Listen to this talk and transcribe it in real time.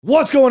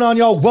What's going on,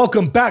 y'all?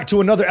 Welcome back to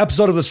another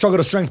episode of the Struggle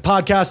to Strength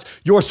podcast,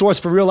 your source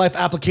for real-life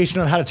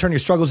application on how to turn your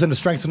struggles into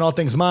strengths in all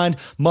things mind,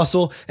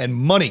 muscle, and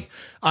money.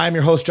 I am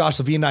your host, Josh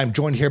Levine. I'm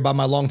joined here by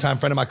my longtime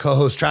friend and my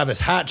co-host, Travis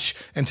Hatch.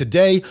 And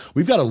today,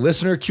 we've got a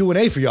listener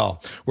Q&A for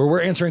y'all, where we're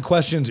answering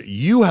questions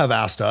you have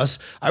asked us.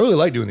 I really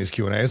like doing these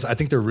Q&As. I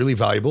think they're really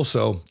valuable,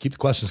 so keep the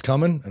questions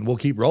coming, and we'll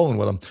keep rolling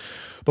with them.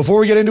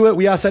 Before we get into it,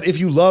 we ask that if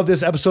you love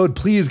this episode,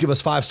 please give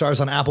us 5 stars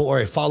on Apple or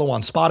a follow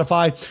on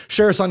Spotify.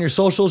 Share us on your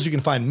socials. You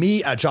can find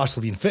me at Josh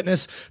Levine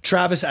Fitness,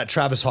 Travis at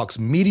Travis Hawks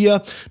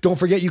Media. Don't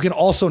forget, you can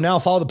also now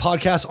follow the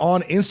podcast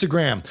on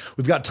Instagram.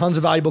 We've got tons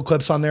of valuable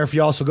clips on there for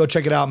y'all, so go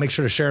check it out. Make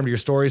sure to share them to your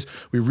stories.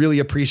 We really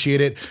appreciate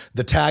it.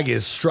 The tag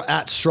is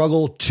at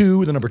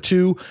struggle2, the number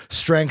 2,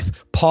 strength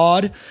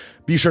pod.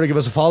 Be sure to give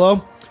us a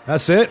follow.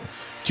 That's it.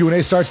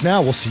 Q&A starts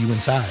now. We'll see you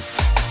inside.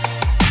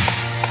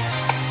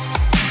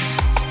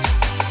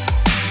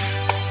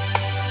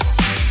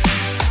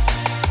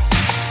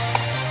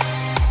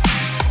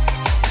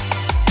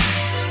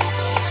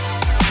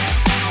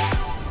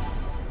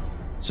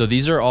 So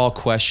these are all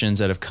questions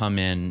that have come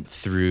in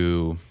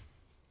through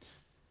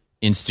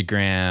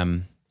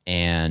Instagram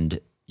and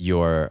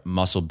your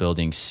muscle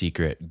building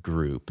secret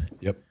group.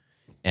 Yep.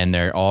 And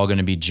they're all going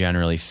to be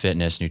generally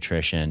fitness,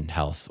 nutrition,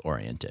 health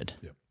oriented.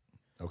 Yep.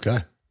 Okay.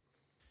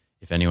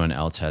 If anyone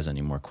else has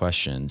any more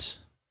questions,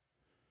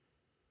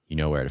 you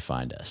know where to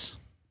find us.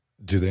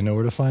 Do they know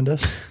where to find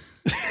us?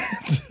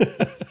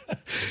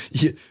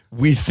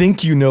 We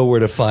think you know where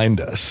to find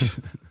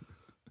us.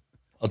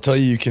 I'll tell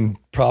you, you can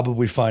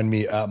probably find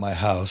me at my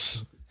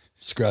house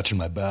scratching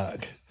my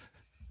back.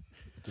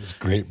 This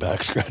great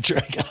back scratcher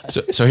I got.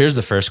 So here's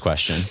the first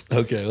question.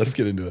 Okay, let's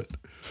get into it.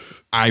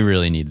 I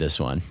really need this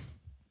one.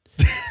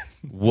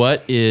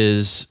 What's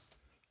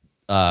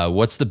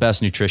the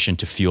best nutrition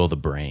to fuel the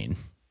brain?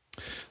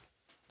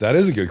 That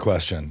is a good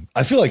question.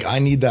 I feel like I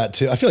need that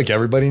too. I feel like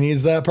everybody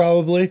needs that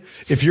probably.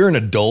 If you're an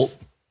adult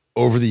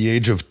over the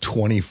age of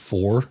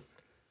 24,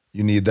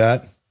 you need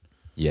that.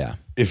 Yeah.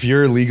 If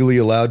you're legally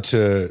allowed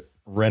to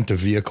rent a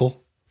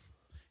vehicle,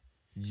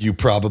 you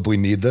probably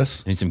need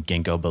this. Need some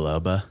ginkgo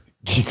biloba.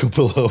 Ginkgo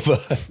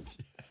biloba.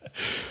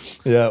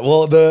 Yeah.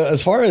 Well,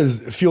 as far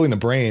as fueling the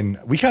brain,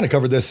 we kind of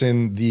covered this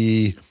in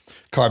the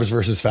carbs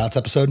versus fats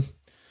episode,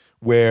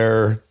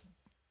 where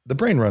the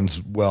brain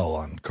runs well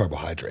on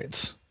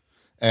carbohydrates.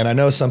 And I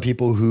know some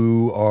people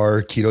who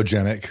are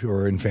ketogenic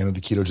or in fan of the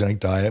ketogenic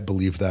diet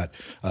believe that,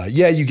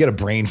 you get a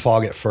brain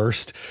fog at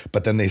first,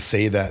 but then they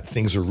say that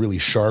things are really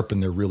sharp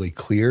and they're really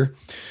clear.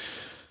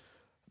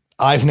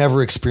 I've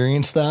never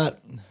experienced that.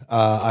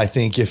 I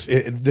think if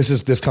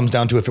this comes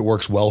down to if it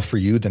works well for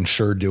you, then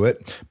sure, do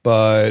it.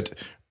 But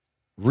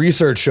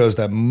research shows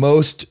that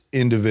most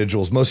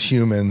individuals, most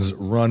humans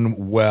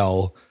run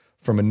well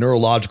from a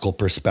neurological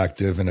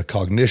perspective and a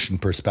cognition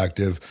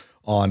perspective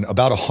on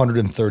about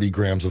 130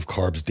 grams of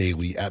carbs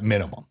daily at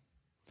minimum.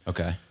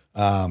 Okay.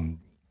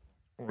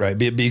 Right.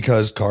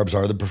 Because carbs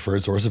are the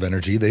preferred source of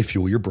energy. They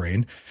fuel your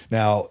brain.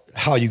 Now,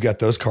 how you get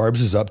those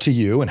carbs is up to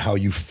you and how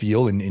you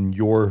feel in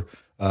your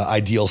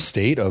ideal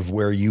state of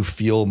where you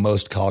feel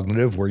most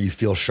cognitive, where you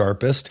feel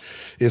sharpest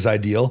is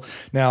ideal.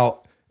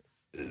 Now,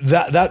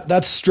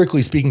 that's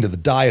strictly speaking to the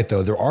diet,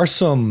 though. There are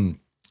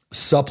some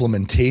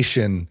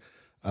supplementation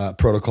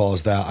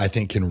protocols that I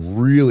think can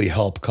really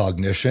help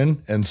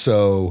cognition. And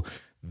so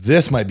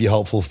this might be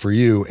helpful for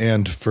you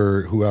and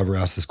for whoever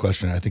asked this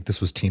question. I think this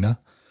was Tina.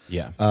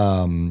 Yeah.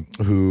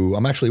 Who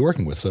I'm actually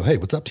working with. So, hey,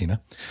 what's up,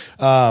 Tina?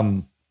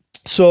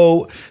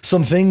 So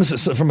some things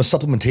from a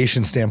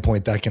supplementation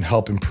standpoint that can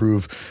help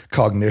improve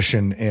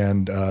cognition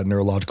and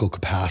neurological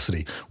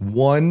capacity.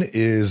 One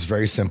is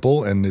very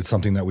simple, and it's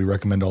something that we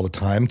recommend all the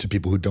time to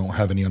people who don't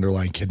have any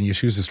underlying kidney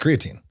issues, is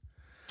creatine.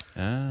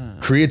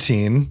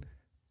 Creatine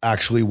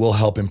actually will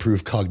help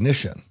improve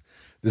cognition.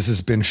 This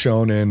has been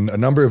shown in a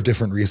number of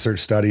different research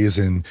studies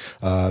in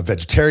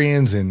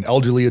vegetarians, in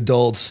elderly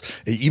adults,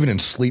 even in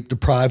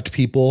sleep-deprived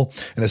people.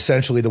 And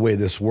essentially the way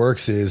this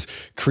works is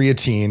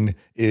creatine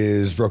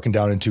is broken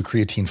down into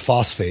creatine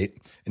phosphate.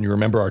 And you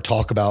remember our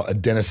talk about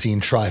adenosine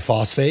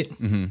triphosphate?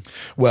 Mm-hmm.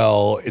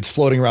 Well, it's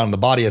floating around in the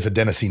body as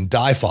adenosine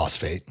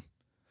diphosphate.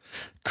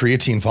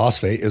 Creatine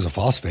phosphate is a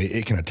phosphate.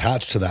 It can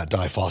attach to that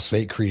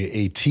diphosphate,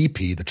 create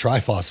ATP, the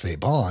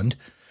triphosphate bond,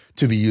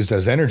 to be used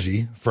as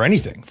energy for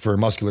anything, for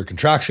muscular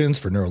contractions,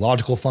 for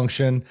neurological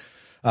function.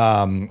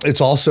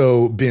 It's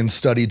also been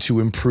studied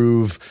to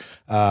improve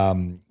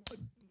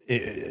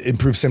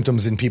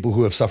symptoms in people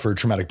who have suffered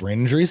traumatic brain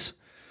injuries.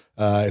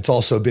 It's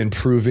also been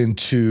proven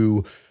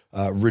to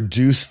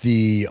reduce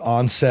the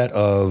onset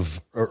of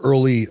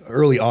early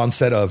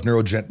onset of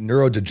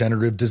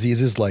neurodegenerative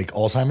diseases like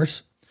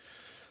Alzheimer's.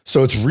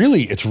 So it's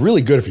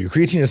really good for you.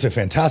 Creatine is a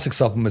fantastic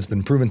supplement. It's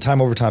been proven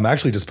time over time. I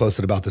actually just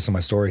posted about this in my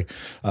story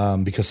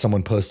because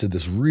someone posted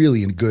this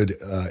really good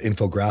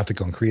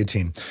infographic on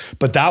creatine.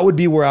 But that would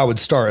be where I would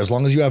start. As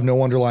long as you have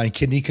no underlying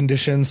kidney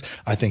conditions,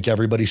 I think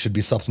everybody should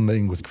be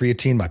supplementing with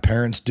creatine. My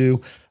parents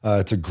do.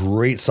 It's a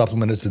great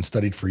supplement. It's been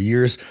studied for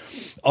years.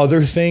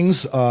 Other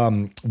things,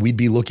 we'd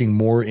be looking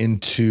more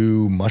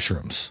into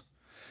mushrooms.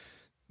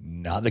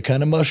 not the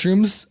kind of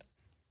mushrooms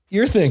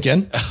you're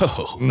thinking.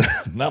 Oh,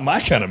 Not my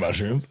kind of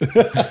mushroom.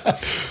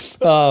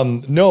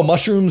 No,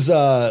 mushrooms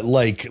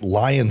like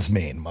lion's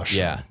mane mushroom.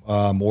 Yeah.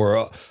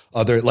 Or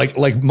other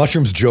like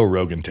mushrooms Joe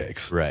Rogan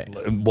takes. Right.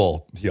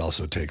 Well, he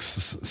also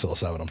takes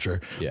psilocybin, I'm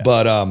sure. Yeah.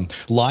 But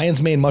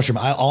lion's mane mushroom,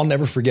 I'll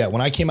never forget.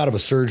 When I came out of a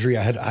surgery,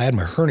 I had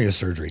my hernia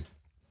surgery.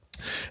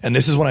 And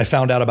this is when I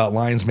found out about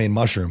lion's mane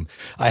mushroom.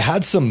 I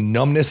had some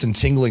numbness and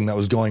tingling that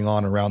was going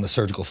on around the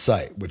surgical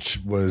site, which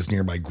was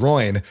near my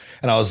groin.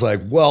 And I was like,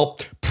 well,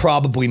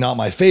 probably not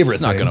my favorite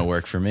it's not going to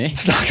work for me.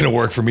 It's not going to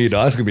work for me,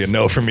 dog. It's going to be a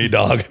no for me,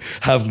 dog.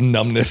 Have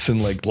numbness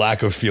and like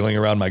lack of feeling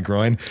around my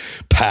groin.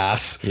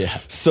 Pass. Yeah.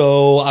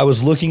 So I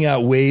was looking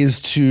at ways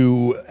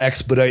to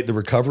expedite the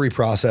recovery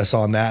process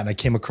on that. And I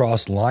came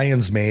across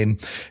lion's mane.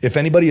 If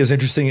anybody is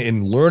interested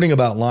in learning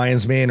about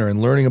lion's mane or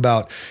in learning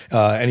about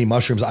any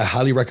mushrooms, I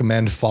highly recommend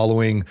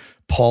following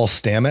Paul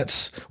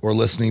Stamets or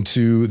listening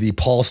to the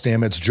Paul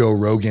Stamets Joe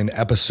Rogan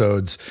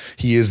episodes.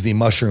 He is the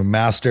mushroom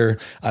master.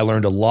 I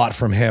learned a lot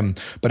from him.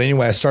 But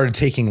anyway, I started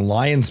taking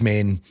lion's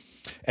mane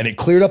and it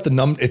cleared up the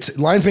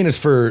lion's mane is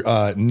for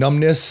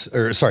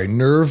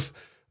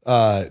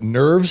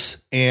nerves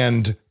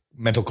and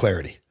mental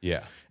clarity.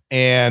 Yeah.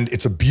 And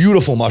it's a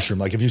beautiful mushroom.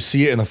 Like if you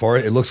see it in the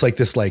forest, it looks like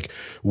this like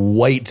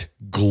white,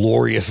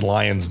 glorious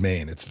lion's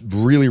mane. It's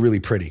really,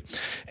 really pretty.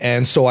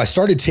 And so I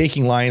started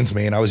taking lion's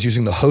mane. I was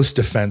using the Host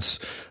Defense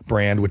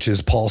brand, which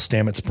is Paul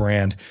Stamets'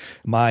 brand.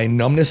 My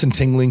numbness and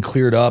tingling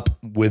cleared up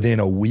within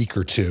a week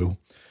or two,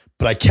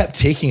 but I kept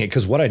taking it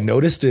because what I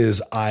noticed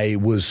is I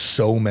was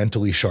so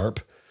mentally sharp,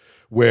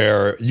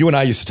 where you and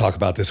I used to talk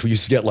about this. We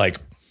used to get like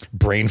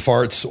brain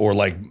farts or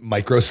like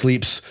micro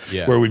sleeps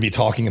where we'd be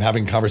talking and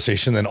having a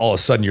conversation. Then all of a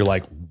sudden you're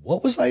like,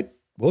 what was I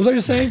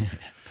just saying?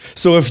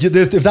 So if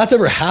that's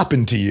ever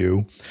happened to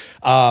you,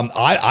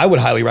 I would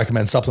highly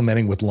recommend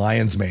supplementing with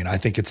lion's mane. I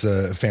think it's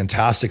a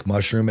fantastic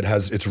mushroom.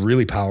 It's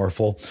really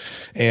powerful.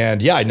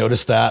 And yeah, I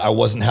noticed that I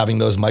wasn't having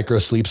those micro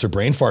sleeps or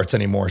brain farts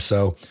anymore.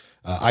 So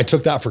I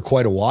took that for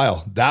quite a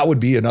while. That would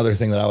be another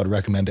thing that I would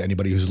recommend to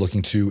anybody who's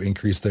looking to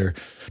increase their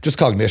just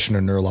cognition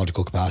or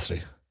neurological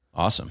capacity.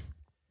 Awesome.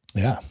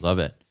 Yeah. Love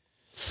it.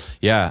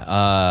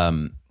 Yeah.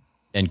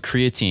 And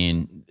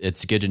creatine,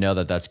 it's good to know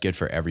that that's good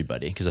for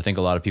everybody. Cause I think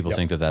a lot of people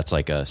think that that's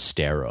like a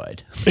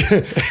steroid.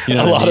 You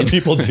know, a lot of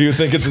people do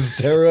think it's a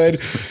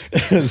steroid.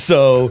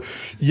 So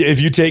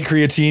if you take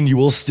creatine, you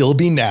will still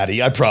be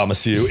natty. I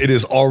promise you, it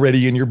is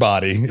already in your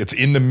body. It's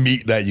in the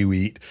meat that you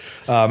eat.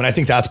 And I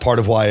think that's part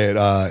of why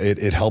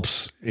it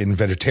helps in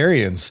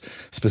vegetarians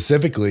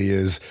specifically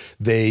is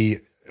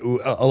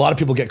a lot of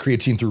people get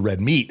creatine through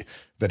red meat.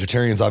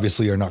 Vegetarians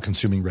obviously are not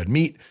consuming red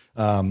meat.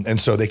 And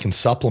so they can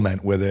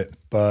supplement with it.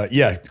 But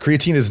yeah,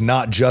 creatine is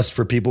not just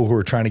for people who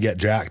are trying to get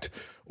jacked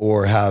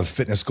or have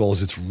fitness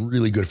goals. It's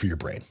really good for your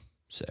brain.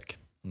 Sick.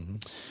 Mm-hmm. All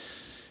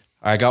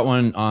right, I got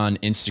one on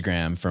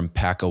Instagram from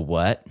Pack a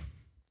What.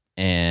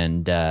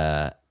 And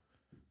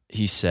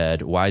he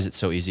said, why is it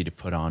so easy to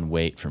put on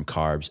weight from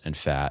carbs and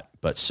fat,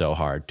 but so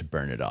hard to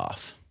burn it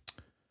off?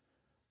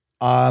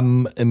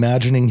 I'm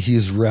imagining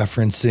he's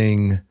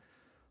referencing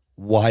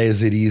why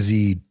is it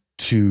easy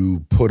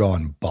to put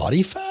on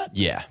body fat?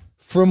 Yeah.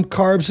 From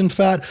carbs and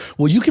fat?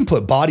 Well, you can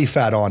put body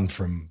fat on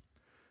from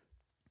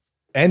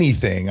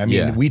anything. I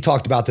mean, we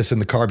talked about this in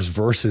the carbs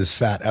versus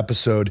fat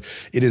episode.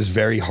 It is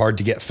very hard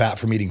to get fat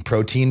from eating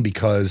protein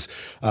because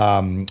the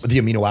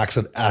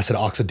amino acid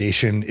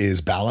oxidation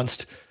is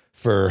balanced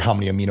for how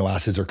many amino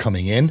acids are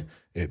coming in.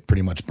 It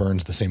pretty much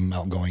burns the same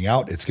amount going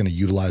out. It's going to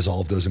utilize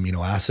all of those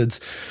amino acids.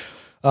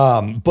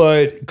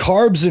 But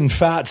carbs and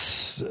fats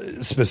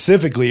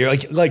specifically,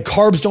 like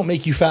carbs don't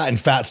make you fat and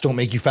fats don't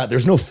make you fat.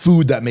 There's no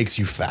food that makes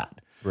you fat.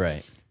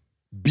 Right.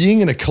 Being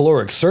in a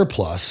caloric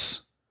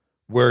surplus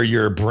where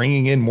you're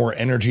bringing in more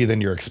energy than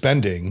you're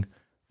expending,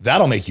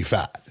 that'll make you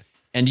fat.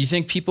 And do you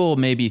think people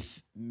maybe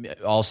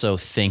also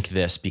think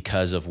this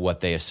because of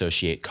what they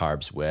associate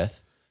carbs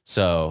with?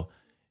 So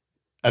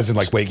as in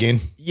like weight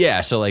gain?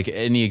 Yeah. So like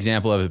in the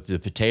example of the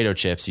potato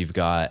chips, you've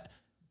got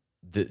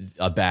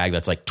a bag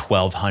that's like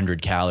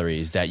 1,200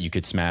 calories that you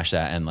could smash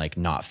that and like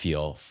not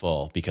feel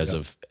full because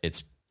of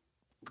it's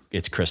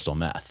crystal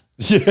meth.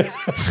 Yeah.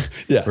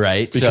 Yeah.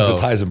 Right. Because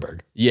it's Heisenberg.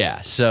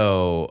 Yeah.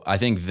 So I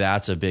think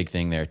that's a big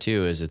thing there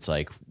too, is it's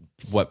like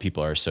what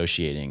people are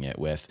associating it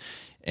with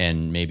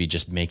and maybe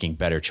just making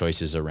better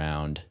choices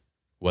around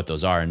what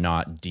those are and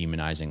not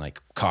demonizing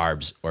like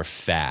carbs or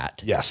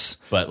fat. Yes.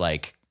 But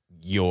like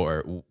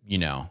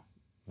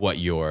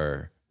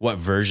what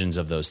versions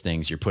of those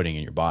things you're putting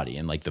in your body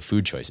and like the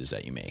food choices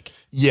that you make.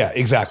 Yeah,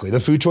 exactly. The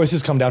food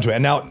choices come down to it.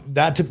 And now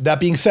that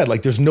being said,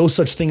 like there's no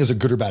such thing as a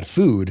good or bad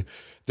food.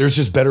 There's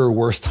just better or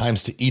worse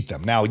times to eat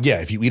them. Now,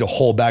 yeah, if you eat a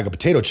whole bag of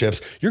potato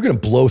chips, you're going to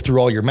blow through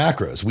all your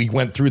macros. We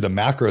went through the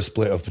macro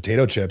split of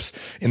potato chips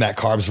in that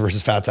carbs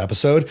versus fats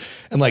episode.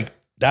 And like,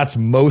 that's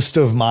most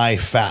of my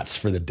fats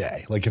for the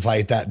day. Like if I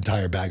ate that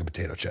entire bag of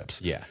potato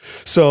chips. Yeah.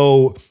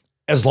 So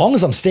as long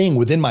as I'm staying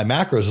within my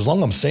macros, as long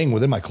as I'm staying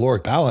within my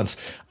caloric balance,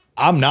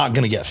 I'm not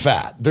going to get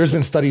fat. There's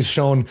been studies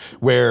shown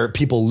where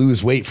people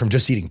lose weight from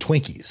just eating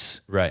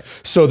Twinkies. Right.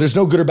 So there's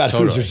no good or bad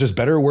Totally. foods. There's just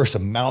better or worse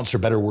amounts or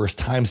better or worse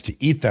times to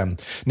eat them.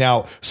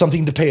 Now,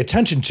 something to pay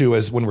attention to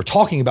is when we're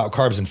talking about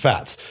carbs and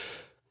fats,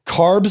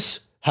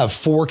 carbs have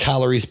 4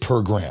 calories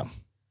per gram.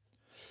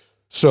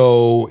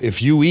 So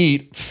if you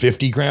eat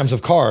 50 grams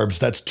of carbs,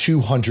 that's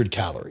 200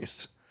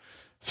 calories.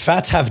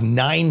 Fats have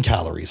 9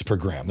 calories per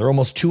gram. They're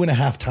almost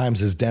 2.5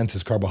 times as dense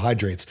as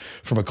carbohydrates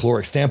from a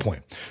caloric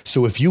standpoint.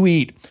 So if you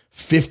eat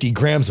 50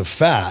 grams of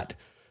fat,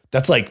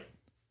 that's like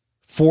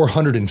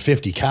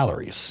 450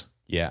 calories.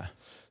 Yeah.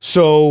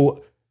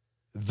 So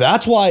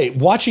that's why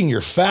watching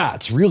your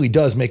fats really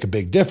does make a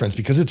big difference,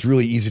 because it's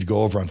really easy to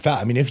go over on fat.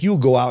 I mean, if you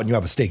go out and you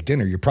have a steak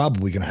dinner, you're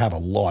probably going to have a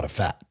lot of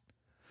fat.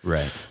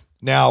 Right.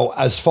 Now,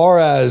 as far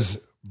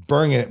as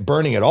burning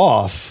it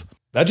off,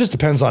 that just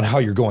depends on how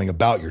you're going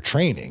about your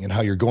training and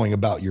how you're going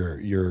about your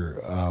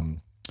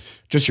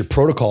just your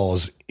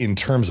protocols in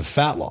terms of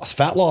fat loss.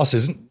 Fat loss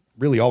isn't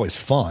really always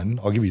fun.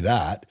 I'll give you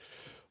that.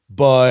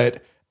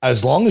 But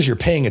as long as you're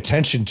paying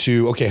attention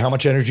to, okay, how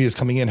much energy is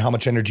coming in, how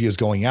much energy is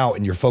going out,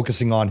 and you're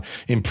focusing on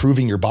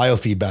improving your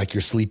biofeedback,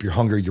 your sleep, your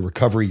hunger, your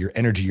recovery, your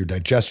energy, your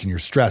digestion, your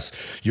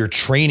stress, you're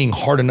training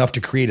hard enough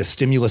to create a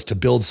stimulus to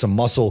build some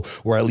muscle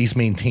or at least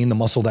maintain the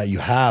muscle that you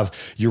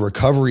have, your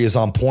recovery is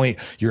on point,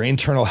 your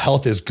internal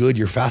health is good,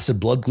 your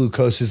fasted blood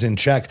glucose is in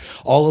check,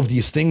 all of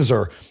these things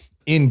are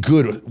in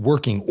good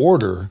working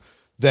order,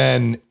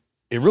 then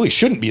it really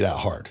shouldn't be that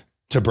hard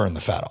to burn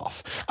the fat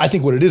off. I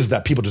think what it is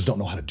that people just don't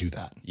know how to do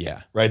that.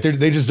 Yeah. Right.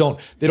 They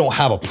don't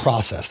have a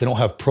process. They don't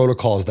have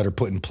protocols that are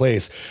put in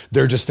place.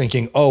 They're just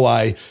thinking, oh,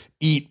 I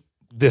eat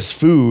this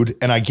food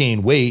and I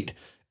gain weight.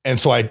 And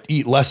so I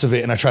eat less of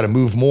it and I try to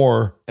move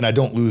more and I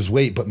don't lose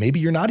weight, but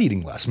maybe you're not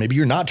eating less. Maybe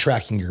you're not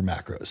tracking your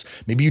macros.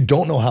 Maybe you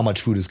don't know how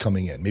much food is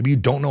coming in. Maybe you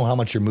don't know how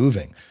much you're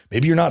moving.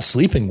 Maybe you're not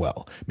sleeping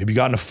well. Maybe you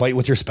got in a fight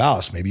with your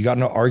spouse. Maybe you got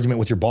in an argument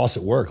with your boss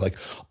at work. Like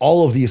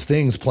all of these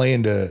things play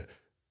into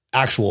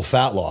actual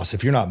fat loss.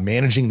 If you're not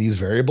managing these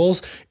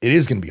variables, it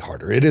is going to be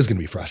harder. It is going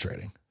to be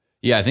frustrating.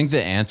 Yeah, I think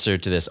the answer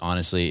to this,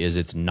 honestly, is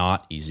it's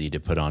not easy to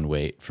put on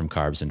weight from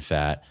carbs and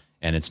fat,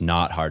 and it's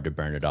not hard to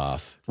burn it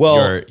off.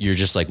 Well, you're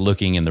just like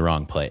looking in the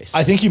wrong place.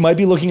 I think you might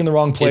be looking in the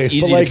wrong place. It's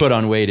easy but to put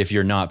on weight if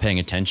you're not paying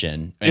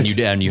attention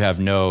and you have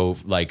no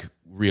like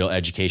real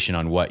education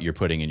on what you're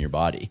putting in your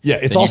body. Yeah,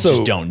 it's then also you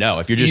just don't know.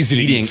 If you're just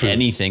eating food.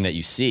 anything that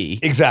you see,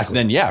 exactly,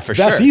 then yeah, for That's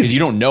sure, because easy. you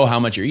don't know how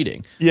much you're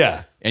eating.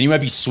 Yeah. And you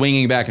might be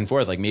swinging back and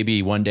forth. Like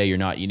maybe one day you're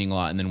not eating a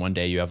lot, and then one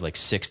day you have like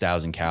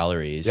 6,000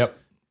 calories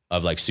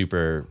of like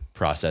super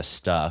processed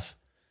stuff.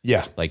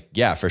 Yeah. Like,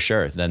 yeah, for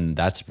sure. Then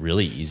that's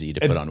really easy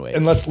to put on weight.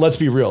 And let's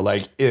be real.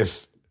 Like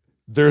if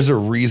there's a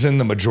reason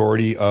the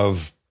majority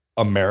of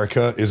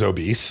America is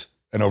obese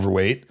and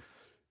overweight,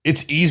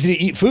 it's easy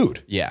to eat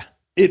food. Yeah.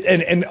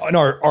 And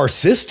our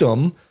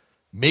system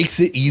makes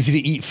it easy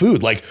to eat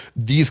food. Like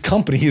these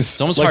companies, It's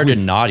almost like hard to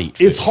not eat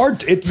food. It's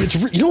hard.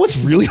 You know what's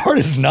really hard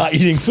is not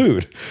eating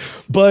food.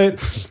 But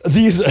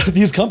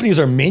these companies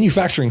are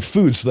manufacturing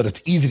food so that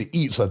it's easy to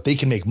eat, so that they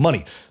can make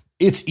money.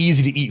 It's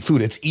easy to eat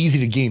food. It's easy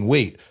to gain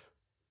weight.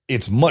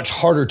 It's much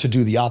harder to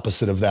do the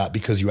opposite of that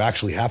because you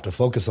actually have to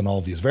focus on all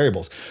of these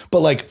variables. But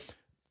like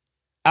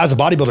as a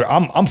bodybuilder,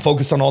 I'm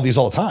focused on all these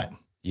all the time.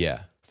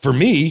 Yeah. For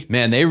me,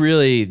 man, they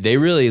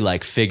really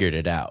like figured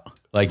it out.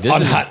 Like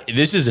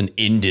this is an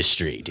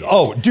industry, dude.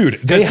 Oh, dude,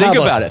 think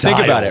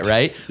about it,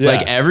 right? Yeah.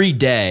 Like every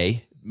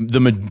day,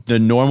 the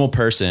normal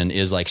person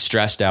is like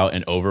stressed out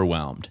and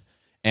overwhelmed.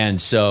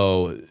 And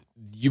so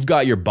you've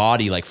got your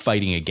body like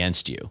fighting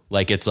against you.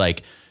 Like it's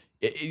like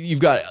you've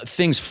got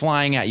things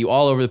flying at you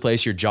all over the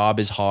place. Your job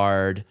is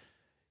hard.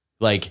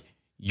 Like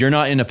you're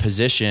not in a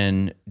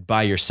position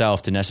by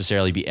yourself to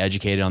necessarily be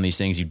educated on these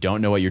things. You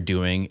don't know what you're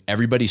doing.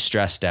 Everybody's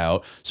stressed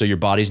out. So your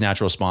body's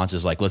natural response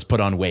is like, let's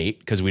put on weight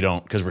because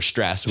we're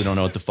stressed. We don't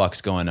know what the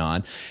fuck's going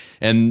on.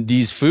 And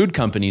these food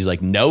companies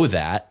like know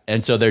that.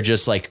 And so they're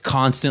just like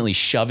constantly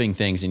shoving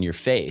things in your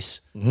face.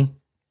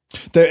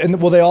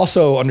 Mm-hmm. They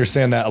also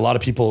understand that a lot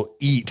of people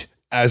eat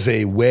as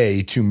a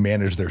way to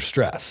manage their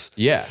stress.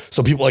 Yeah.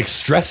 So people like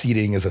stress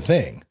eating is a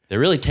thing. They're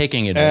really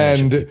taking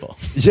advantage of people.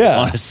 Yeah.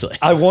 Honestly.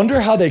 I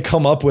wonder how they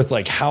come up with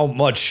like how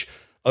much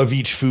of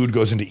each food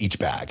goes into each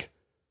bag.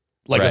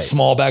 Like a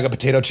small bag of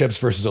potato chips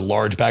versus a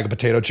large bag of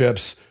potato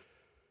chips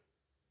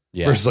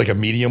versus like a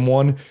medium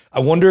one. I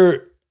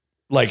wonder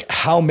like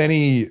how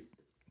many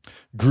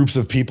groups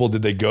of people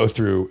did they go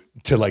through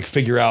to like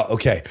figure out,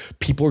 okay,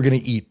 people are going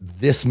to eat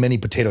this many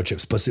potato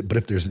chips, but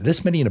if there's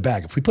this many in a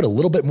bag, if we put a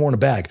little bit more in a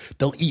bag,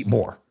 they'll eat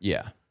more.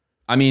 Yeah.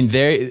 I mean,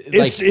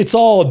 it's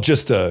all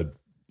just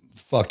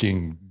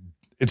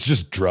it's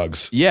just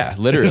drugs. Yeah,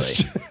 literally.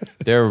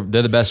 They're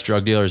the best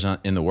drug dealers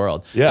in the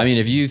world. Yeah. I mean,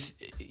 if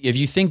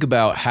you think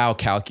about how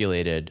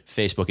calculated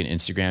Facebook and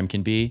Instagram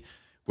can be,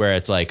 where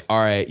it's like, all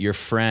right, your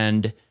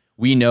friend,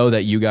 we know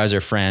that you guys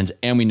are friends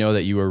and we know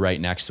that you were right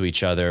next to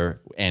each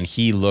other and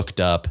he looked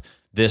up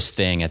this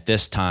thing at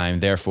this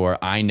time. Therefore,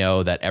 I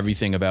know that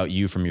everything about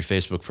you from your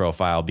Facebook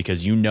profile,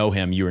 because you know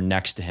him, you were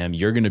next to him,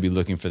 you're going to be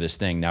looking for this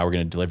thing. Now we're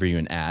going to deliver you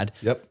an ad.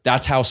 Yep.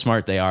 That's how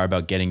smart they are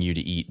about getting you to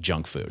eat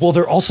junk food. Well,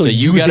 they're also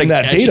using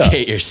that data.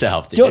 Educate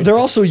yourself, dude. Yo, they're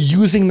also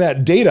using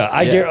that data.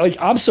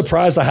 I'm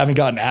surprised I haven't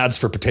gotten ads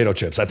for potato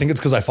chips. I think it's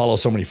because I follow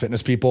so many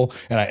fitness people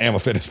and I am a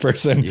fitness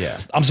person. Yeah.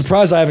 I'm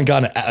surprised I haven't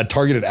gotten a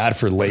targeted ad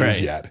for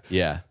Lay's yet.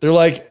 Yeah. They're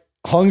like,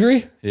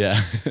 hungry? Yeah.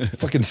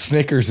 Fucking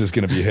Snickers is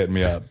going to be hitting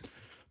me up.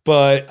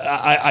 But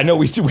I know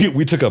we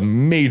took a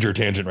major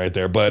tangent right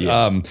there. But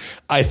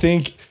I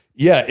think,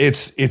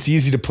 it's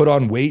easy to put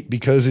on weight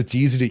because it's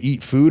easy to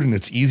eat food and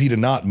it's easy to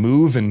not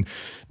move, and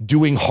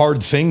doing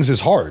hard things is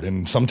hard.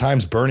 And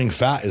sometimes burning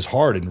fat is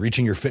hard and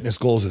reaching your fitness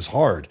goals is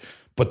hard.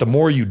 But the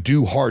more you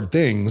do hard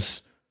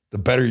things, the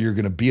better you're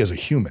going to be as a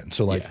human.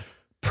 So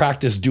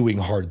practice doing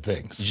hard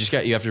things.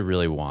 You have to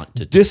really want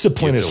to.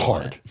 Discipline is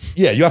hard.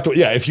 Yeah. You have to,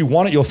 if you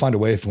want it, you'll find a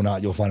way. If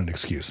not, you'll find an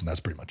excuse. And that's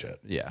pretty much it.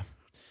 Yeah.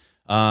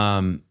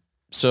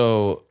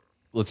 So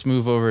let's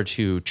move over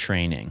to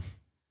training.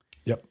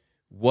 Yep.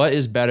 What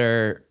is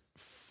better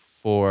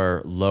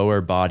for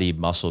lower body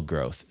muscle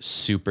growth,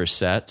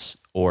 supersets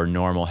or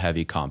normal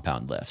heavy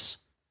compound lifts?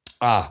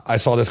 I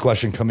saw this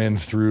question come in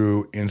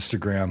through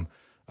Instagram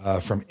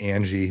from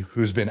Angie,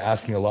 who's been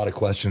asking a lot of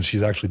questions.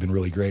 She's actually been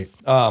really great.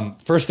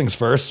 First things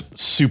first,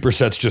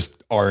 supersets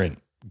just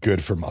aren't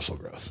good for muscle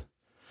growth.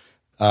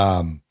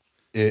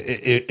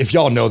 If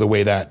y'all know the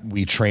way that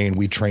we train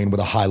with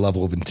a high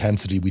level of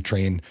intensity. We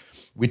train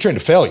to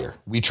failure.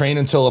 We train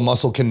until a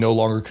muscle can no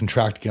longer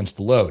contract against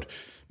the load.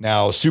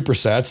 Now,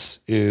 supersets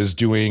is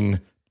doing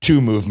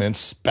 2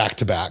 movements back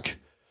to back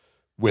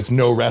with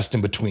no rest in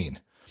between.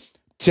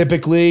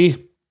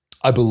 Typically,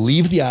 I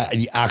believe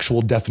the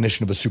actual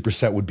definition of a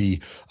superset would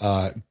be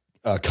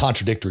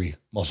contradictory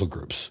muscle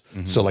groups.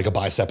 Mm-hmm. So like a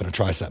bicep and a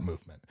tricep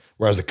movement,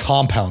 whereas a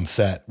compound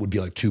set would be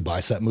like 2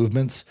 bicep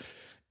movements.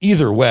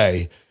 Either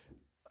way,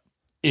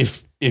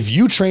 if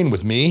you train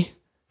with me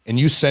and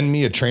you send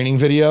me a training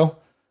video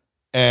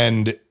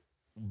and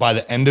by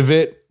the end of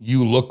it,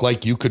 you look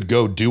like you could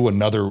go do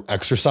another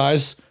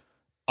exercise,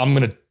 I'm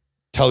going to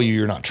tell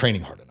you're not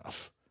training hard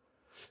enough.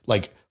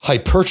 Like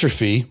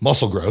hypertrophy,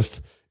 muscle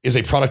growth, is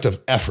a product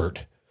of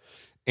effort.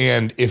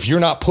 And if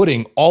you're not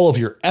putting all of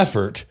your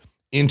effort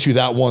into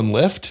that one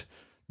lift,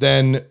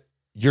 then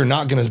you're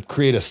not going to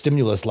create a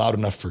stimulus loud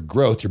enough for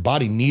growth. Your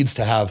body needs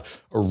to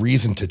have a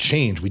reason to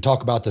change. We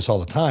talk about this all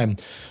the time.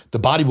 The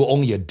body will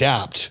only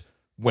adapt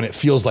when it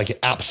feels like it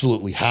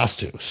absolutely has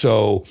to.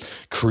 So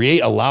create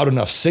a loud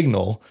enough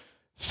signal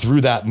through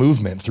that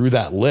movement, through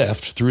that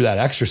lift, through that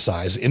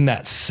exercise, in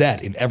that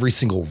set, in every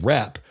single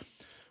rep,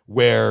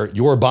 where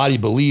your body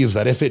believes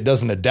that if it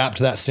doesn't adapt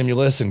to that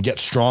stimulus and get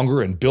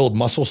stronger and build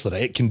muscle so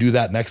that it can do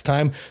that next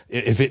time,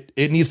 if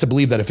it needs to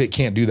believe that if it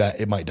can't do that,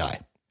 it might die.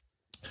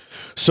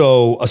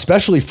 So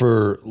especially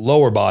for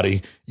lower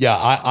body,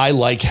 I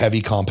like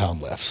heavy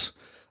compound lifts.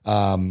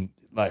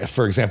 Like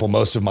for example,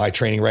 most of my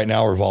training right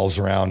now revolves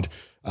around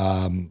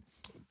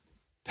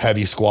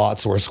heavy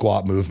squats or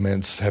squat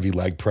movements, heavy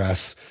leg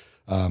press,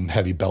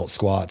 heavy belt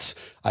squats.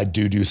 I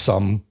do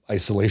some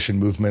isolation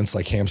movements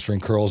like hamstring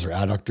curls or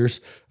adductors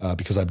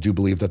because I do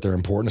believe that they're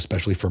important,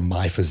 especially for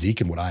my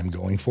physique and what I'm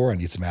going for. I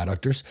need some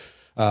adductors.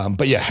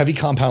 But heavy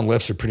compound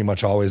lifts are pretty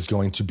much always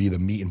going to be the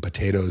meat and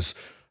potatoes,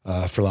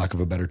 for lack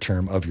of a better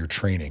term, of your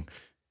training.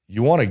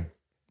 You want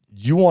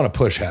to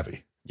push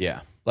heavy.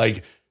 Yeah.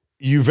 Like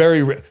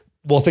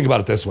think about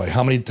it this way.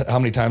 How many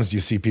times do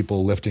you see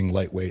people lifting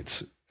light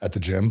weights at the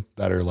gym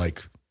that are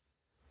like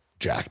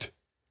jacked?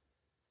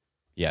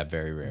 Yeah,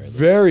 very rarely.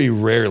 Very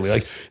rarely.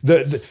 Like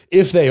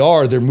if they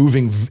are, they're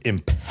moving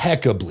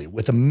impeccably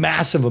with a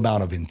massive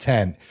amount of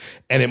intent,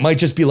 and it might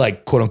just be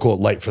like quote unquote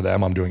light for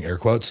them. I'm doing air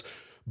quotes,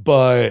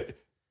 but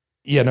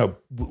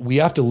we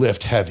have to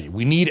lift heavy.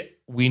 We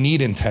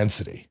need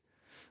intensity.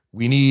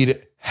 We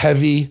need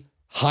heavy,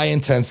 high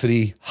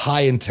intensity,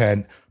 high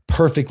intent,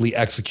 perfectly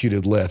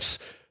executed lifts.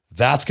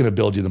 That's going to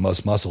build you the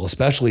most muscle,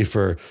 especially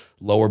for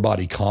lower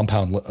body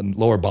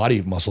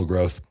muscle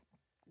growth.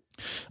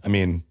 I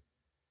mean,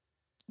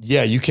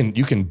 you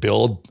can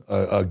build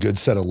a good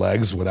set of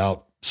legs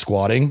without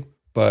squatting,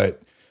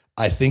 but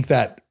I think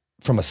that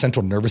from a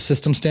central nervous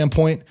system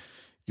standpoint,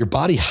 your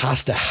body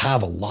has to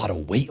have a lot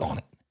of weight on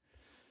it.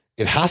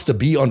 It has to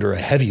be under a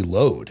heavy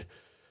load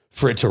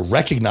for it to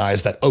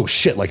recognize that, oh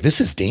shit, like this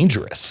is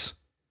dangerous.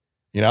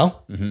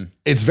 Mm-hmm.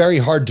 It's very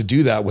hard to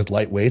do that with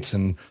light weights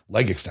and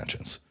leg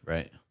extensions.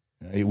 Right.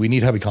 We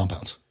need heavy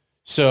compounds.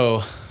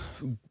 So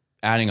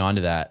adding on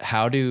to that,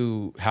 how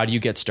do you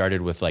get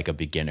started with like a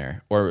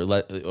beginner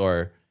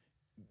or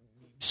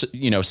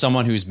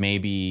someone who's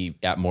maybe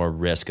at more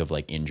risk of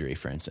like injury,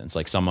 for instance,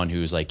 like someone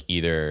who's like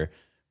either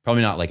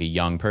probably not like a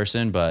young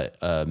person, but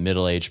a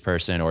middle-aged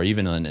person or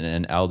even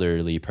an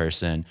elderly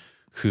person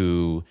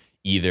who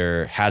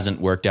either hasn't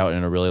worked out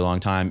in a really long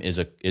time, is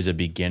a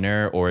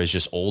beginner, or is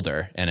just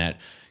older. And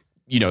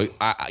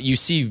you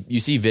see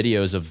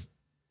videos of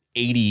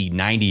 80,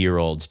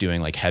 90-year-olds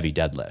doing like heavy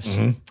deadlifts.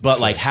 Mm-hmm.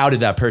 But like, how did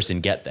that person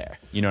get there?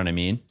 You know what I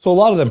mean? So a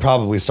lot of them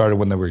probably started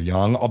when they were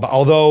young.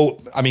 Although,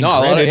 I mean,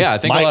 No, granted, I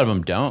think a lot of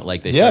them don't.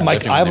 Like they yeah, start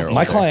lifting when they were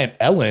my older. client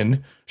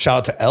Ellen, shout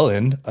out to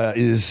Ellen,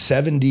 is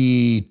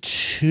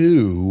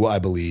 72, I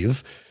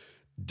believe,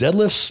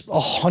 deadlifts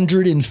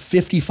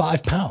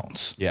 155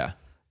 pounds. Yeah.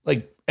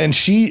 Like, and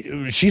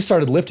she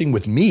started lifting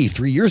with me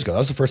 3 years ago. That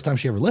was the first time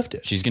she ever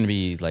lifted. She's going to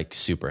be like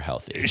super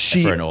healthy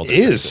She for an older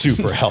is person.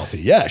 super healthy.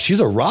 Yeah, she's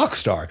a rock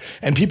star,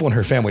 and people in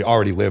her family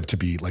already live to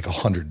be like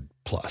 100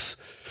 plus.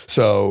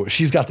 So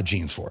she's got the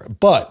genes for it.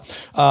 But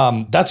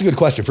that's a good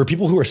question for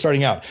people who are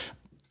starting out.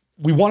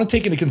 We want to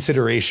take into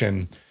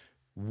consideration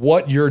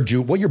what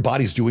your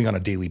body's doing on a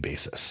daily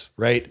basis,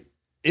 right?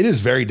 It is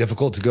very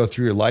difficult to go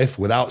through your life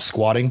without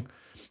squatting,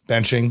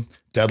 benching,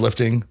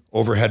 deadlifting,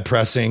 overhead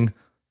pressing,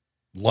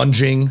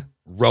 lunging,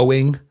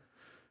 rowing.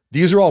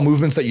 These are all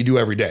movements that you do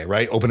every day,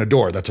 right? Open a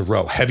door, that's a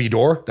row. Heavy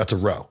door, that's a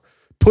row.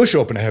 Push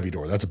open a heavy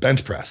door, that's a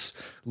bench press.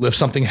 Lift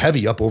something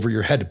heavy up over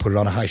your head to put it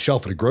on a high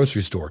shelf at a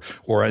grocery store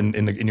or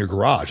in your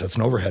garage, that's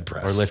an overhead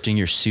press. Or lifting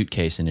your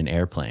suitcase in an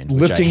airplane.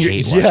 Lifting I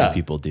hate watching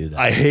people do that.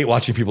 I hate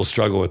watching people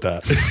struggle with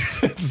that.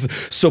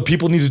 So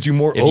people need to do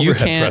more If overhead you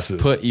can't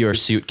presses. put your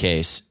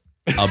suitcase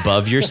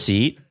above your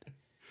seat,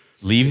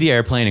 leave the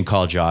airplane and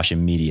call Josh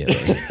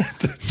immediately.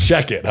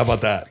 Check it. How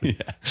about that? Yeah.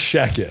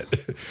 Check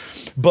it.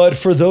 But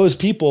for those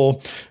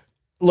people,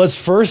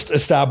 let's first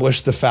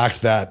establish the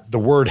fact that the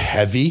word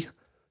heavy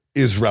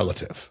is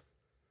relative,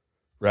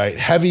 right?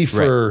 Heavy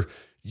for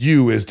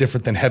you is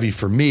different than heavy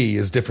for me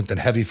is different than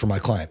heavy for my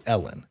client,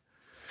 Ellen.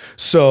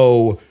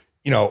 So,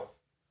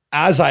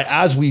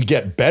 as we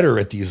get better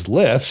at these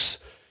lifts,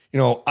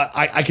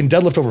 I can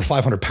deadlift over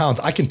 500 pounds.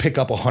 I can pick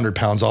up 100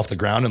 pounds off the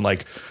ground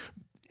and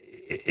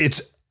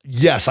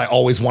yes, I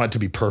always want it to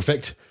be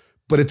perfect,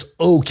 but it's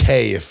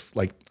okay if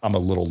like I'm a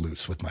little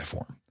loose with my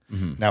form.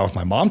 Mm-hmm. Now, if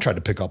my mom tried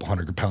to pick up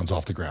 100 pounds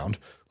off the ground,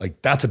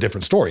 like that's a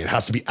different story. It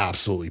has to be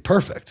absolutely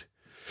perfect.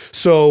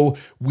 So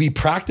we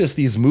practice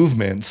these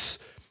movements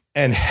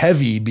and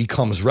heavy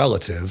becomes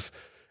relative.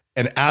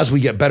 And as we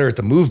get better at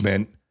the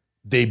movement,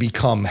 they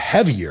become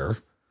heavier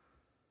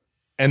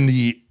and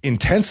the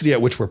intensity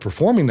at which we're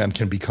performing them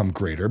can become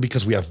greater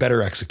because we have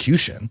better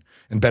execution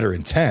and better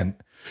intent.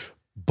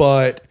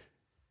 But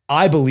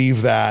I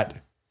believe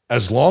that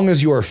as long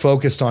as you are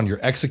focused on your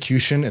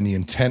execution and the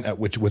intent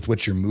with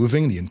which you're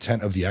moving, the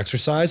intent of the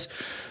exercise,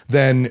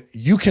 then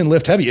you can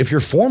lift heavy. If your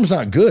form's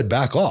not good,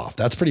 back off.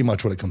 That's pretty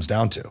much what it comes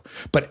down to.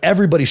 But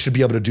everybody should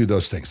be able to do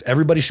those things.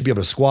 Everybody should be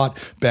able to squat,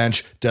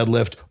 bench,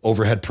 deadlift,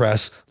 overhead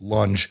press,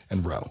 lunge,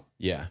 and row.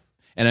 Yeah.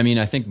 And I mean,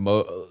 I think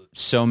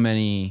so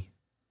many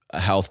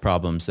health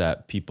problems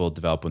that people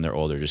develop when they're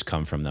older just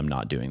come from them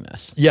not doing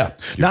this. Yeah.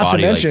 Your not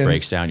body to mention, like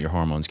breaks down, your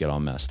hormones get all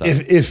messed up.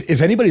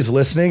 If anybody's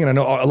listening, and I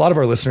know a lot of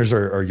our listeners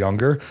are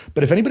younger,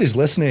 but if anybody's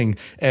listening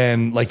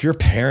and like your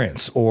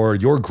parents or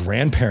your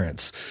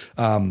grandparents,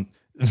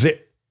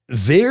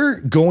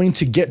 they're going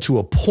to get to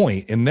a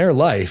point in their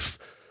life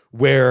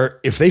where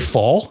if they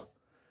fall,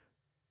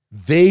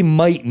 they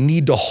might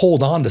need to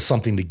hold on to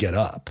something to get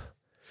up.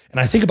 And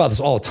I think about this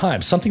all the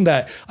time. Something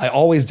that I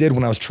always did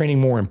when I was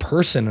training more in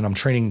person and I'm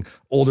training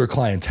older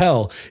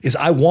clientele is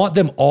I want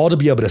them all to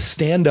be able to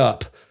stand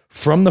up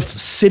from the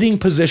sitting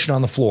position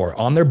on the floor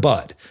on their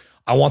butt.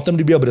 I want them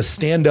to be able to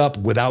stand up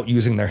without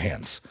using their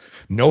hands.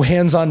 No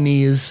hands on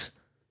knees,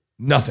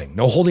 nothing,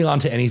 no holding on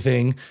to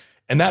anything.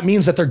 And that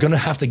means that they're going to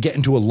have to get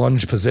into a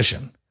lunge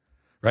position,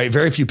 right?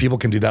 Very few people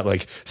can do that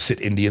like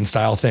sit Indian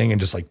style thing and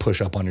just like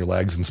push up on your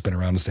legs and spin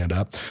around and stand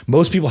up.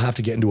 Most people have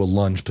to get into a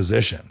lunge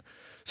position.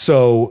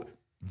 So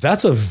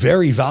that's a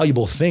very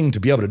valuable thing to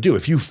be able to do.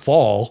 If you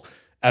fall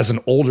as an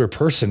older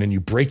person and you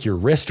break your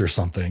wrist or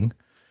something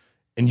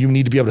and you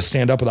need to be able to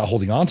stand up without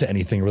holding on to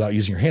anything or without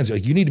using your hands,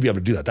 like you need to be able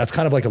to do that. That's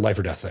kind of like a life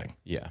or death thing.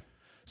 Yeah.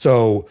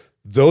 So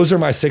those are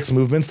my 6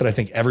 movements that I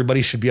think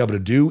everybody should be able to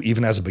do,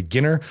 even as a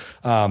beginner,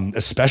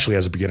 especially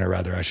as a beginner,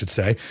 rather, I should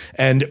say,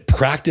 and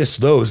practice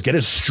those, get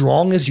as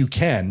strong as you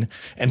can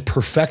and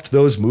perfect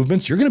those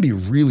movements. You're going to be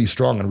really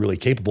strong and really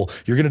capable.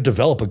 You're going to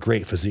develop a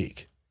great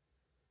physique.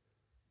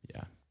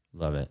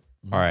 Love it.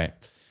 All right.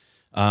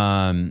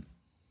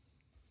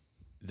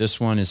 This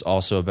one is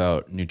also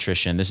about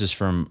nutrition. This is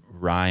from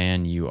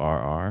Ryan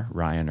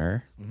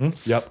Ryaner. Mm-hmm.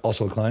 Yep.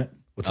 Also a client.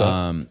 What's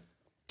up?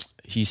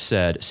 He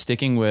said,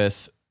 sticking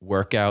with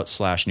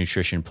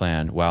workout/nutrition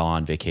plan while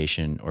on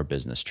vacation or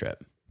business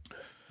trip.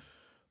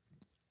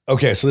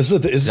 Okay. So this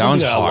is that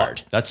one's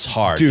hard. That's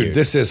hard. Dude,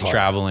 this is hard.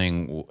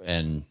 Traveling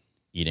and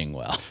eating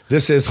well.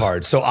 This is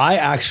hard. So I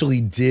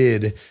actually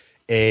did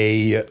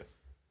a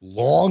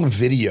long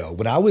video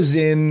when I was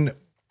in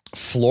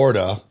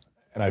Florida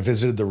and I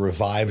visited the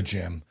Revive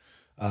gym.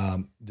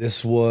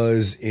 This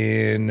was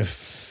in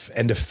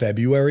end of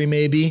February,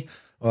 maybe.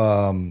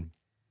 I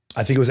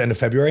think it was end of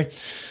February.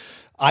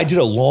 I did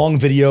a long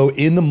video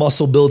in the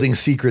Muscle Building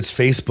Secrets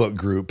Facebook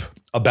group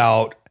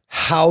about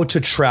how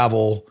to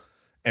travel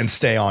and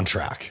stay on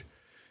track.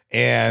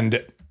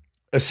 And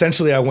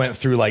essentially I went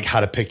through like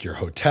how to pick your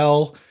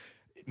hotel,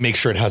 make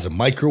sure it has a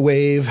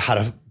microwave, how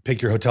to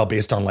pick your hotel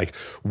based on like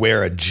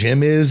where a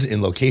gym is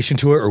in location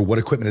to it or what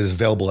equipment is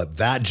available at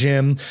that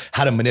gym,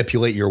 how to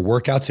manipulate your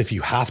workouts if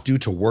you have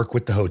to work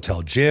with the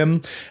hotel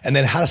gym, and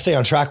then how to stay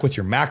on track with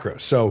your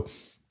macros. So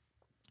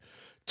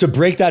to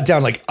break that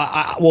down, like,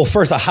 well,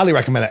 first, I highly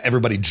recommend that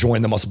everybody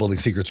join the Muscle Building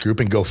Secrets group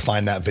and go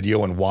find that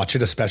video and watch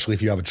it, especially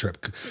if you have a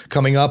trip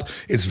coming up.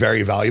 It's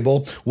very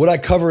valuable. What I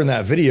cover in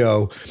that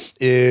video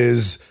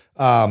is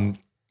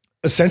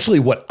essentially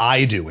what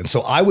I do. And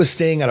so I was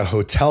staying at a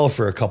hotel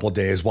for a couple of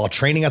days while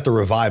training at the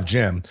Revive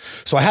gym.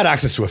 So I had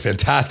access to a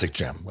fantastic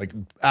gym, like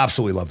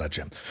absolutely love that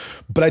gym,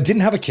 but I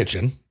didn't have a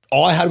kitchen.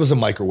 All I had was a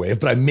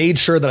microwave, but I made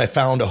sure that I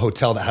found a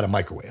hotel that had a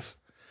microwave.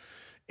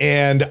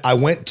 And I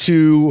went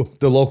to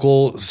the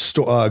local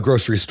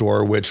grocery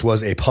store, which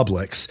was a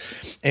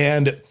Publix.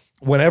 And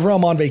whenever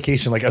I'm on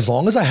vacation, like as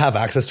long as I have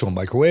access to a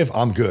microwave,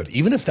 I'm good.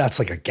 Even if that's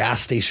like a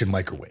gas station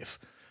microwave,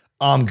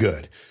 I'm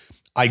good.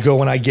 I go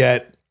and I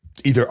get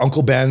either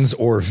Uncle Ben's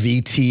or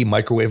VT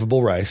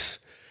microwavable rice.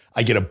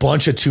 I get a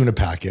bunch of tuna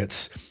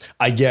packets.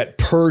 I get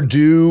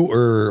Perdue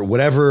or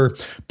whatever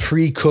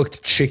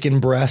pre-cooked chicken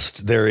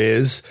breast there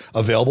is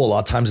available. A lot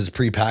of times it's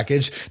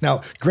pre-packaged.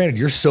 Now, granted,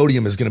 your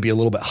sodium is going to be a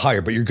little bit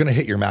higher, but you're going to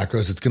hit your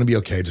macros. It's going to be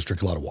okay. Just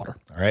drink a lot of water.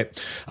 All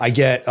right. I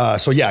get I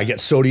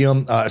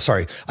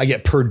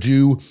get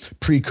Perdue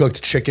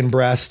pre-cooked chicken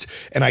breast,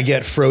 and I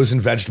get frozen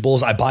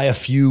vegetables. I buy a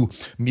few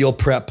meal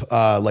prep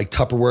like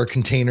Tupperware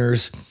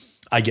containers.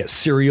 I get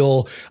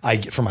cereal. I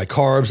get for my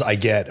carbs. I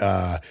get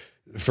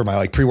for my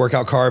like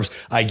pre-workout carbs,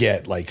 I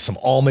get like some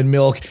almond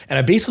milk, and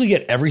I basically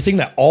get everything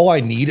that all I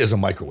need is a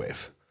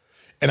microwave.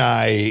 And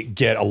I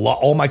get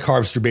all my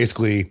carbs through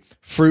basically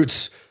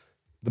fruits,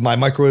 my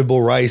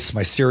microwavable rice,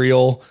 my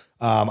cereal.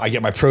 I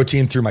get my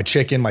protein through my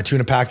chicken, my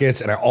tuna packets,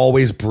 and I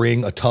always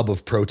bring a tub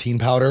of protein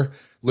powder.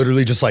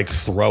 Literally just like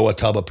throw a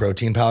tub of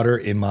protein powder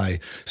in my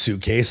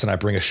suitcase, and I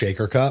bring a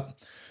shaker cup.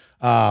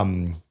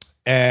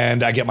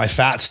 And I get my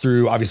fats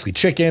through obviously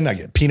chicken. I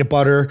get peanut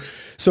butter.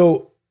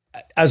 So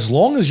as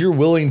long as you're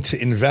willing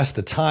to invest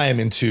the time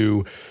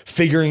into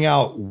figuring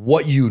out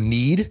what you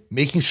need,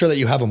 making sure that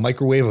you have a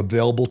microwave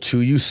available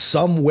to you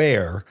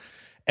somewhere,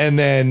 and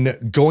then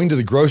going to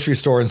the grocery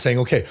store and saying,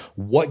 okay,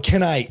 what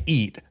can I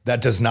eat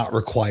that does not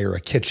require a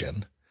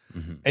kitchen?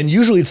 Mm-hmm. And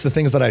usually it's the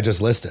things that I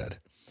just listed.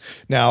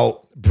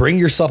 Now, bring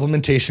your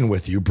supplementation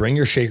with you, bring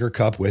your shaker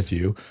cup with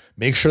you,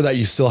 make sure that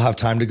you still have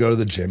time to go to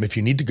the gym. If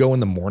you need to go in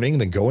the morning,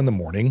 then go in the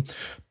morning.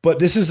 But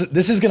this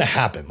is going to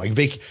happen. Like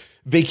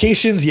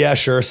vacations, yeah,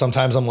 sure.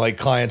 Sometimes I'm like,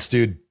 clients,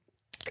 dude,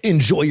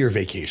 enjoy your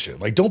vacation.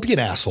 Like, don't be an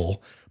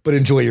asshole, but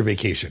enjoy your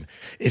vacation.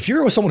 If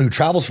you're with someone who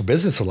travels for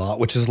business a lot,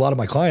 which is a lot of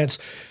my clients,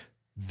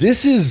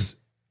 this is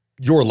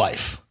your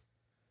life.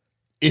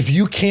 If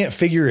you can't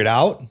figure it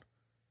out,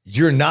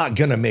 you're not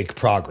going to make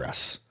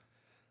progress.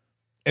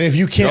 And if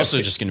you can't, you're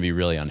also just going to be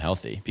really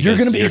unhealthy because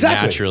you're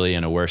naturally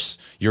in a worse,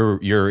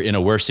 you're in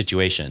a worse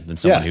situation than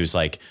someone who's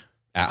like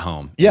at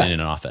home and in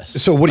an office.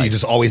 So what are you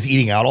just always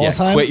eating out all the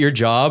time? Quit your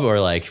job or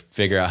like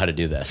figure out how to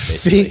do this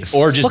basically,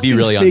 or just be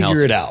really unhealthy.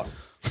 Figure it out.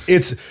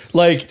 It's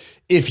like,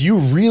 if you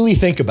really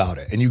think about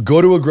it and you go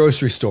to a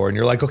grocery store and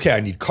you're like, okay, I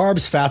need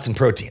carbs, fats, and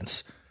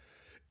proteins.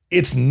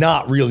 It's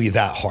not really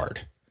that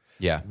hard.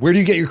 Yeah. Where do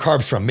you get your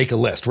carbs from? Make a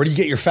list. Where do you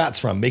get your fats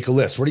from? Make a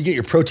list. Where do you get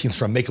your proteins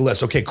from? Make a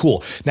list. Okay,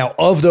 cool. Now,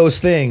 of those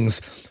things,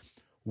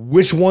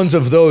 which ones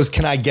of those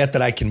can I get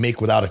that I can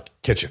make without a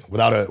kitchen,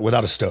 without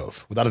a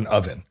stove, without an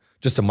oven,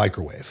 just a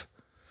microwave?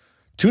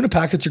 Tuna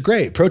packets are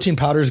great. Protein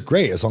powder is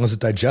great as long as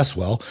it digests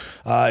well.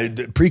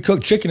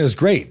 Pre-cooked chicken is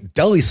great.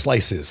 Deli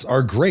slices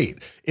are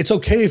great. It's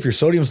okay if your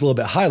sodium's a little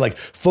bit high. Like,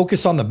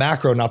 focus on the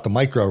macro, not the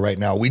micro right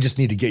now. We just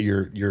need to get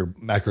your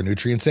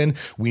macronutrients in.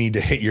 We need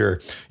to hit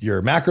your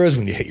macros.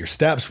 We need to hit your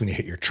steps. We need to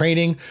hit your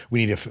training.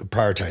 We need to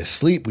prioritize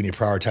sleep. We need to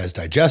prioritize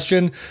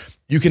digestion.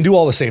 You can do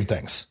all the same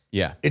things.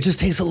 Yeah. It just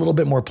takes a little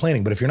bit more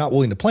planning. But if you're not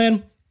willing to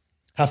plan,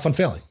 have fun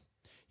failing.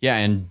 Yeah.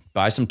 And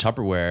buy some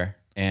Tupperware,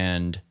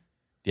 and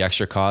the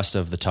extra cost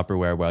of the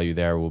Tupperware while you're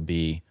there will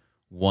be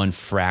one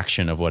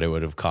fraction of what it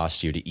would have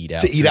cost you to eat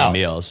out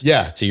meals.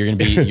 Yeah. So you're going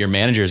to be, your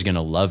manager is going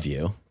to love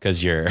you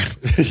because your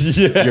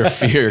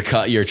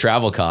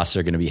travel costs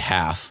are going to be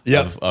half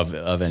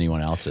of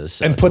anyone else's.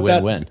 So and put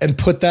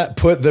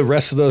the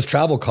rest of those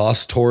travel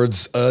costs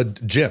towards a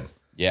gym.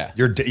 Yeah.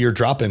 Your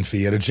drop-in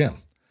fee at a gym.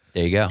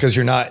 There you go. Because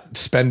you're not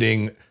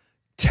spending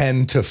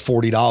 $10 to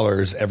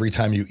 $40 every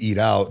time you eat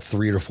out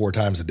 3 or 4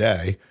 times a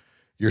day.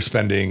 You're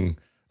spending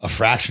a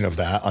fraction of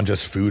that on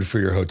just food for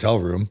your hotel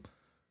room.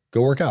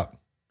 Go work out.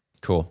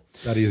 Cool.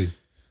 That easy.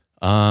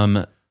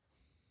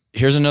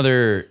 Here's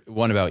another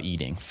one about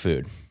eating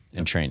food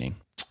and training.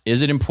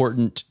 Is it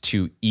important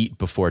to eat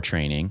before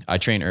training? I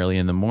train early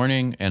in the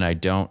morning and I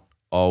don't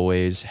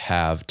always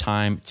have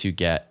time to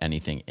get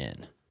anything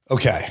in.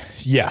 Okay.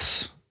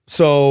 Yes.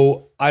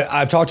 So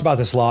I've talked about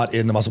this a lot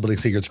in the Muscle Building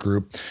Secrets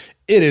group.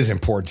 It is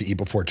important to eat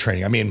before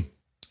training. I mean,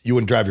 you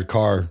wouldn't drive your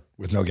car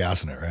with no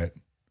gas in it, right?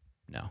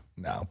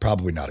 No,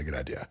 probably not a good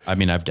idea. I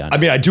mean, I've done I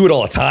mean, I do it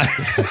all the time.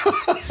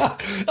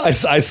 I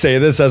say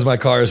this as my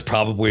car is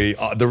probably,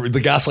 the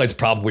gas light's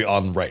probably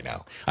on right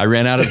now. I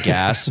ran out of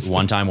gas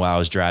one time while I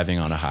was driving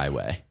on a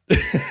highway.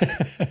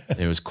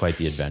 It was quite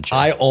the adventure.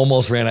 I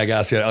almost ran out of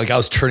gas. Like I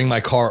was turning my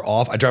car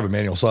off. I drive a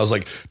manual. So I was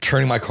like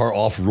turning my car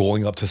off,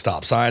 rolling up to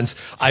stop signs.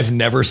 I've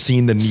never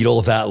seen the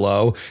needle that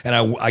low. And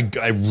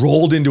I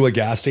rolled into a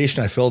gas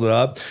station. I filled it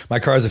up. My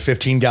car has a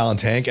 15-gallon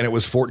tank and it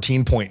was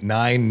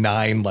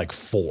 14.99, like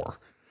 4.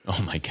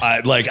 Oh my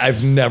God.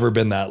 I've never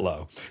been that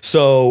low.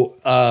 So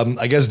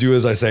I guess do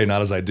as I say,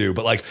 not as I do.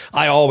 But like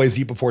I always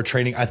eat before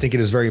training. I think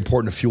it is very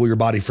important to fuel your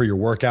body for your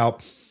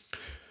workout.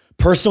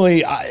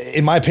 Personally,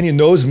 in my opinion,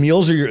 those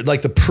meals are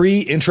like the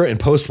pre, intra, and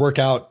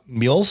post-workout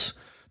meals.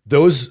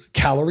 Those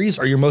calories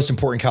are your most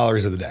important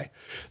calories of the day.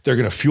 They're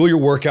going to fuel your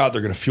workout.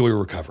 They're going to fuel your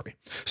recovery.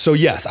 So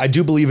yes, I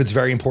do believe it's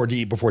very important to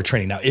eat before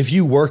training. Now, if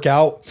you work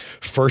out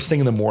first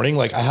thing in the morning,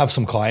 like I have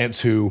some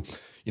clients who,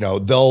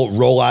 they'll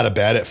roll out of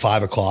bed at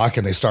 5 o'clock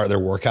and they start their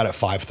workout at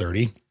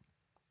 5:30.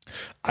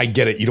 I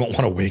get it. You don't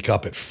want to wake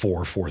up at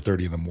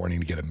 4:30 in the morning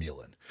to get a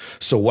meal in.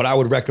 So what I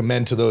would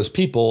recommend to those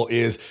people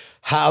is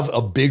have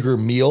a bigger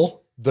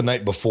meal the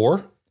night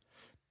before.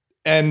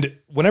 And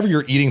whenever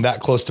you're eating that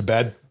close to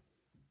bed,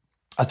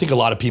 I think a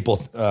lot of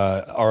people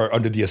are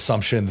under the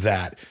assumption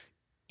that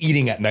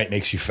eating at night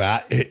makes you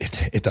fat.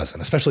 It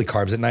doesn't, especially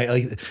carbs at night.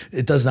 Like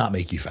it does not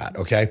make you fat.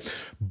 Okay.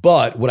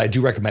 But what I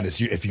do recommend is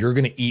if you're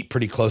going to eat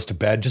pretty close to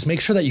bed, just make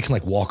sure that you can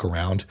like walk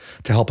around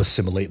to help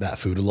assimilate that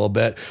food a little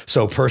bit.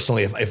 So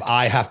personally, if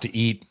I have to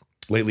eat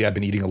lately, I've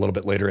been eating a little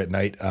bit later at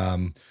night,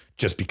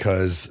 just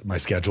because my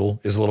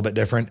schedule is a little bit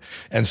different.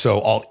 And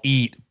so I'll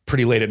eat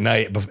pretty late at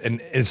night. And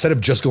instead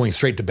of just going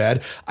straight to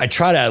bed, I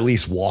try to at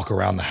least walk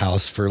around the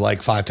house for like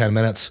 5-10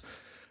 minutes.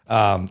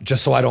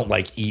 Just so I don't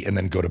like eat and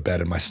then go to bed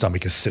and my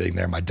stomach is sitting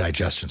there. My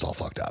digestion's all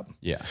fucked up.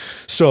 Yeah.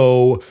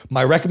 So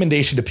my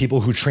recommendation to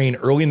people who train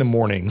early in the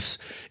mornings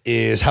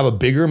is have a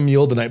bigger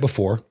meal the night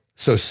before.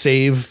 So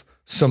save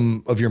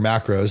some of your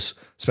macros,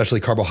 especially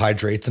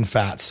carbohydrates and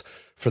fats,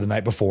 for the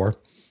night before.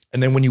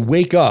 And then when you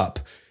wake up,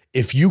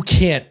 if you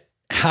can't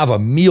have a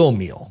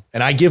meal,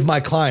 and I give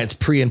my clients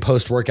pre and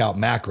post workout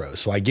macros.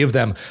 So I give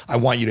them, I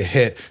want you to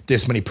hit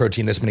this many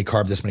protein, this many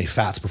carb, this many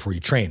fats before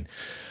you train.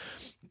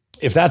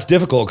 If that's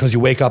difficult because you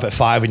wake up at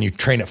 5 and you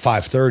train at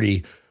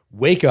 5:30,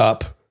 wake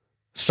up,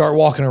 start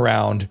walking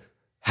around,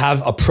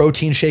 have a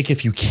protein shake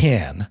if you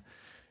can.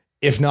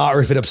 If not,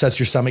 or if it upsets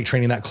your stomach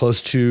training that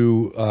close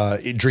to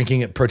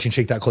drinking a protein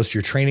shake that close to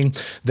your training,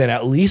 then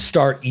at least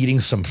start eating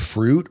some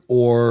fruit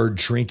or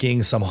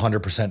drinking some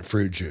 100%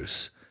 fruit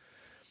juice.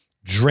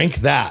 Drink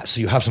that so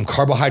you have some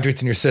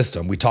carbohydrates in your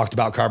system. We talked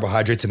about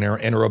carbohydrates and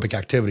anaerobic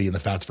activity in the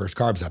Fats vs.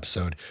 Carbs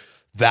episode.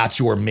 That's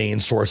your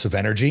main source of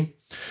energy.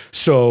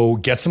 So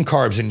get some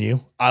carbs in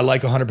you. I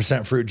like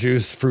 100% fruit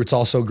juice. Fruit's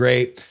also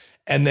great.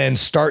 And then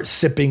start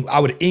sipping. I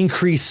would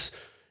increase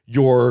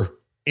your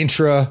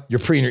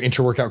pre and your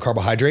intra-workout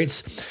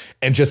carbohydrates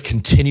and just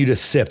continue to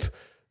sip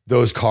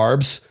those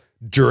carbs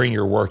during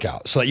your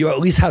workout so that you at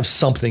least have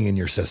something in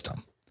your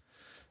system.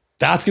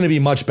 That's going to be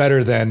much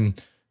better than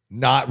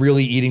not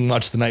really eating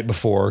much the night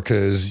before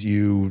because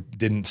you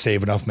didn't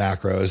save enough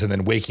macros and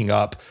then waking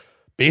up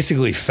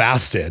basically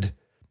fasted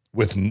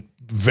with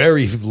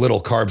very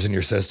little carbs in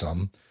your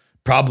system,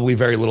 probably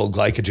very little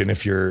glycogen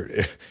if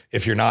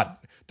you're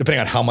not, depending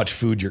on how much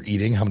food you're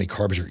eating, how many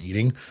carbs you're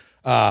eating.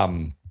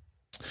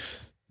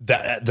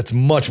 That's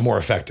much more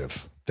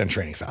effective than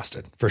training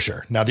fasted for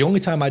sure. Now, the only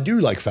time I do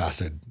like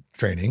fasted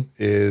training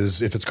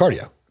is if it's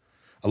cardio.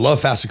 I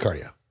love fasted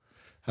cardio.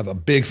 I'm a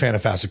big fan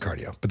of fasted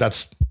cardio, but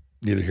that's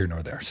neither here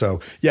nor there.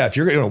 So yeah, if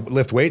you're going to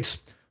lift weights,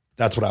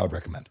 that's what I would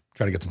recommend.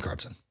 Try to get some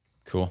carbs in.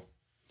 Cool.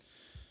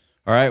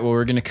 All right. Well,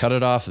 we're going to cut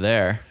it off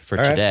there for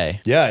today.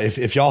 Yeah.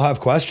 If y'all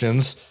have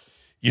questions,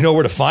 you know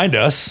where to find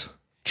us.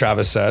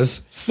 Travis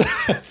says.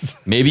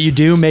 Maybe you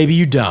do, maybe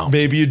you don't.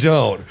 Maybe you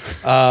don't.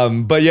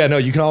 But yeah, no,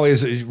 you can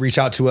always reach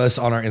out to us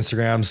on our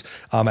Instagrams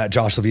at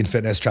Josh Levine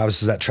Fitness.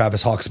 Travis is at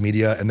Travis Hawks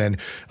Media. And then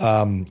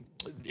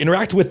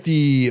interact with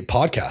the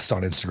podcast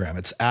on Instagram.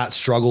 It's at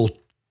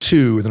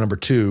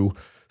struggle2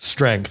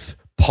 strength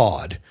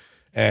pod.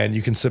 And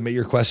you can submit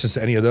your questions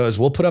to any of those.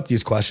 We'll put up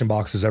these question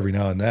boxes every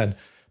now and then.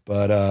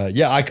 But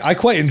yeah, I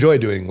quite enjoy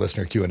doing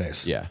listener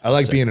Q&As. Yeah. I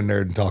like being a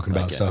nerd and talking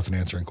about stuff and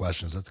answering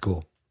questions. That's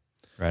cool.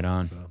 Right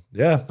on. So,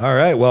 yeah. All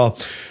right. Well,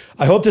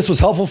 I hope this was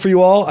helpful for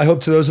you all. I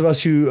hope to those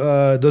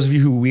of you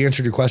who we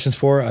answered your questions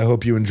for, I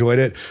hope you enjoyed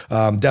it.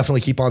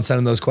 Definitely keep on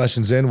sending those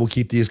questions in. We'll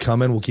keep these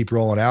coming. We'll keep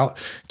rolling out,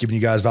 giving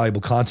you guys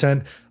valuable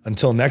content.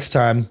 Until next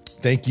time,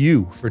 thank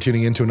you for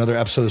tuning in to another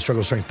episode of the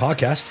Struggle to Strength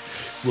podcast.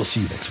 We'll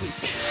see you next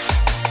week.